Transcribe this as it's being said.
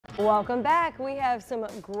Welcome back. We have some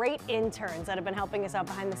great interns that have been helping us out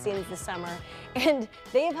behind the scenes this summer, and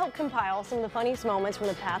they have helped compile some of the funniest moments from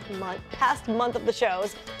the past month of the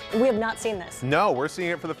shows. We have not seen this. No, we're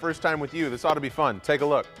seeing it for the first time with you. This ought to be fun. Take a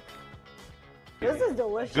look. This is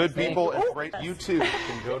delicious. Good people and great. You too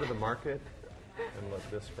can go to the market and look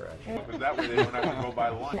this fresh. Because that way they don't have to go buy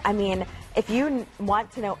lunch. I mean, if you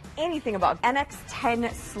want to know anything about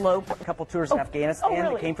NX-10 slope. A couple tours in Afghanistan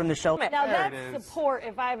really? that came from the show. Now that's support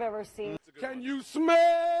if I've ever seen. Can you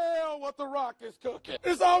smell what the Rock is cooking?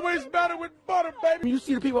 It's always better with butter, baby. You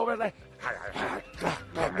see the people over there like...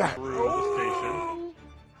 Through the station.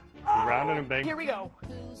 Round and bank. Here we go.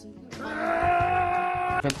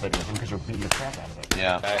 Because you're beating the crap out of it.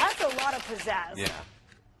 Yeah. That's a lot of pizzazz. Yeah.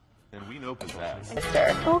 And we know pizzazz.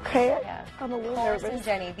 Okay. Yeah. I'm a little Horace nervous. and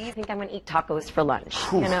Jenny, these think I'm gonna eat tacos for lunch,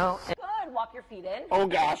 you know? Good. Walk your feet in. Oh,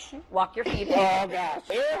 gosh. Walk your feet in. Oh, gosh.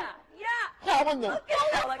 Yeah. How in the...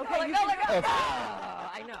 I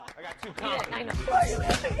know. I got too confident. I know.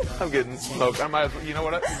 I'm getting smoked. I might as well, you know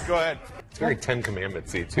what? Go ahead. It's very Ten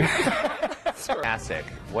Commandments-y, too. Classic.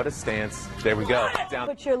 What a stance. There we go. Down.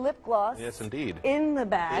 Put your lip gloss Yes, indeed. in the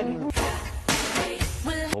bag.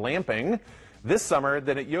 Lamping this summer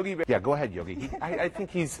than at Yogi Bear. Yeah, go ahead, Yogi. I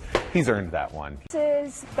think he's earned that one.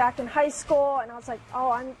 Is back in high school, and I was like,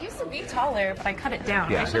 oh, I'm Used to be taller, but I cut it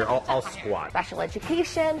down. Yeah, here, I'll squat. Special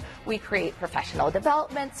education, we create professional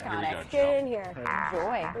development. Here we go, Get in here.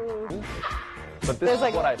 Enjoy. But this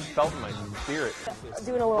is what I felt in my spirit.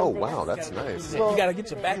 Doing a little. Oh, wow, that's nice. You gotta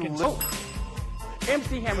get your back in.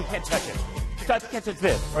 Empty hand, we can't touch it. Can't touch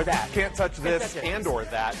this or that. Can't touch this touch it. and or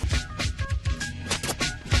that.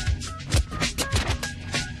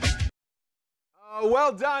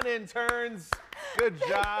 Well done, interns. Good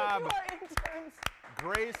job.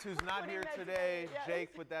 Grace, who's not here today. Yes.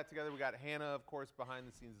 Jake put that together. We got Hannah, of course, behind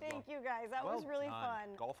the scenes as well. Thank you guys. That was really fun.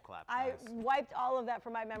 Golf clap. I Guys. wiped all of that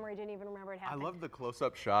from my memory. Didn't even remember it I happened. love the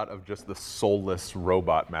close-up shot of just the soulless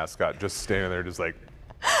robot mascot just standing there, just like.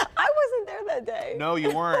 I wasn't there that day. No,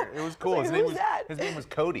 you weren't. It was cool. Like, who's that? His name was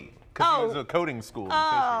Cody. Because he was a coding school. in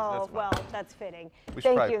Oh, Fisheries. well, that's fitting. We should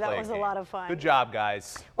Thank probably you. That play was a game. lot of fun. Good job,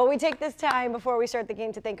 guys. Well, we take this time before we start the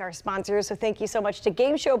game to thank our sponsors. So thank you so much to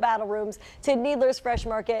Game Show Battle Rooms, to Needler's Fresh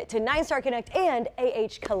Market, to 9 Star Connect, and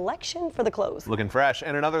AH Collection for the clothes. Looking fresh.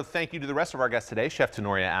 And another thank you to the rest of our guests today. Chef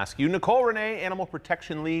Tenoria Askew, Nicole Renee, Animal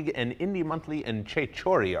Protection League, and Indy Monthly and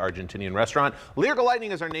Chechori Argentinian Restaurant. Lyrical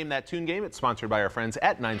Lightning is our Name That Tune game. It's sponsored by our friends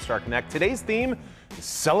at 9 Star Connect. Today's theme is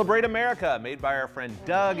Celebrate America, made by our friend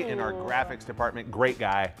Doug in our graphics department. Great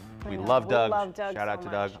guy. We love Doug. Shout out to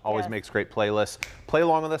Doug. Always makes great playlists. Play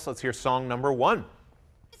along with us. Let's hear song number 1.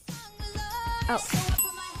 Oh.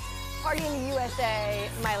 Party in the USA,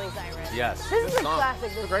 Miley Cyrus. Yes. This is a song.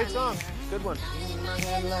 classic. It's a great song. Good one.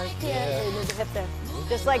 Yeah, there's a hip there.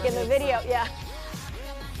 Just like in the video, yeah.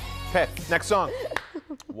 Okay, next song.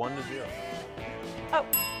 1-0. Oh,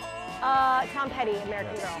 Tom Petty,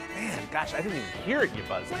 American Girl. Man, gosh, I didn't even hear it, you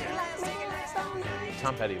buzzed.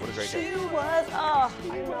 Tom Petty, what a great guy. She was, oh,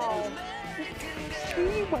 I know.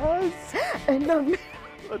 She was. And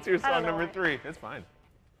Let's hear song number 3. It's fine.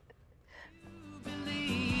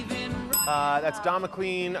 That's Don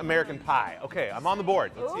McLean, American Pie. Okay, I'm on the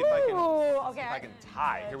board. Let's see if I can, okay, if I can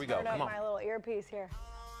tie. Here we go. Turn up Come on. my little earpiece here.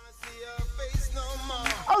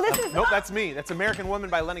 Oh, this is. Nope, that's me. That's American Woman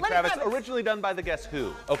by Lenny Kravitz, originally done by the Guess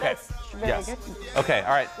Who. Okay. Yes. Okay,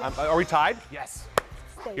 all right. Are we tied? Yes.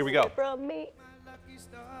 Here we go. From me.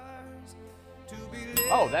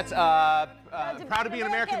 Oh, that's Proud to Be an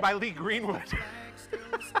American by Lee Greenwood.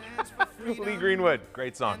 Lee Greenwood.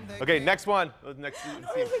 Great song. Okay, next one. Next.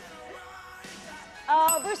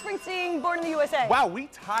 Bruce Springsteen, Born in the USA. Wow, we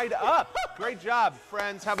tied up. Great job,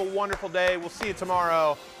 friends. Have a wonderful day. We'll see you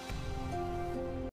tomorrow.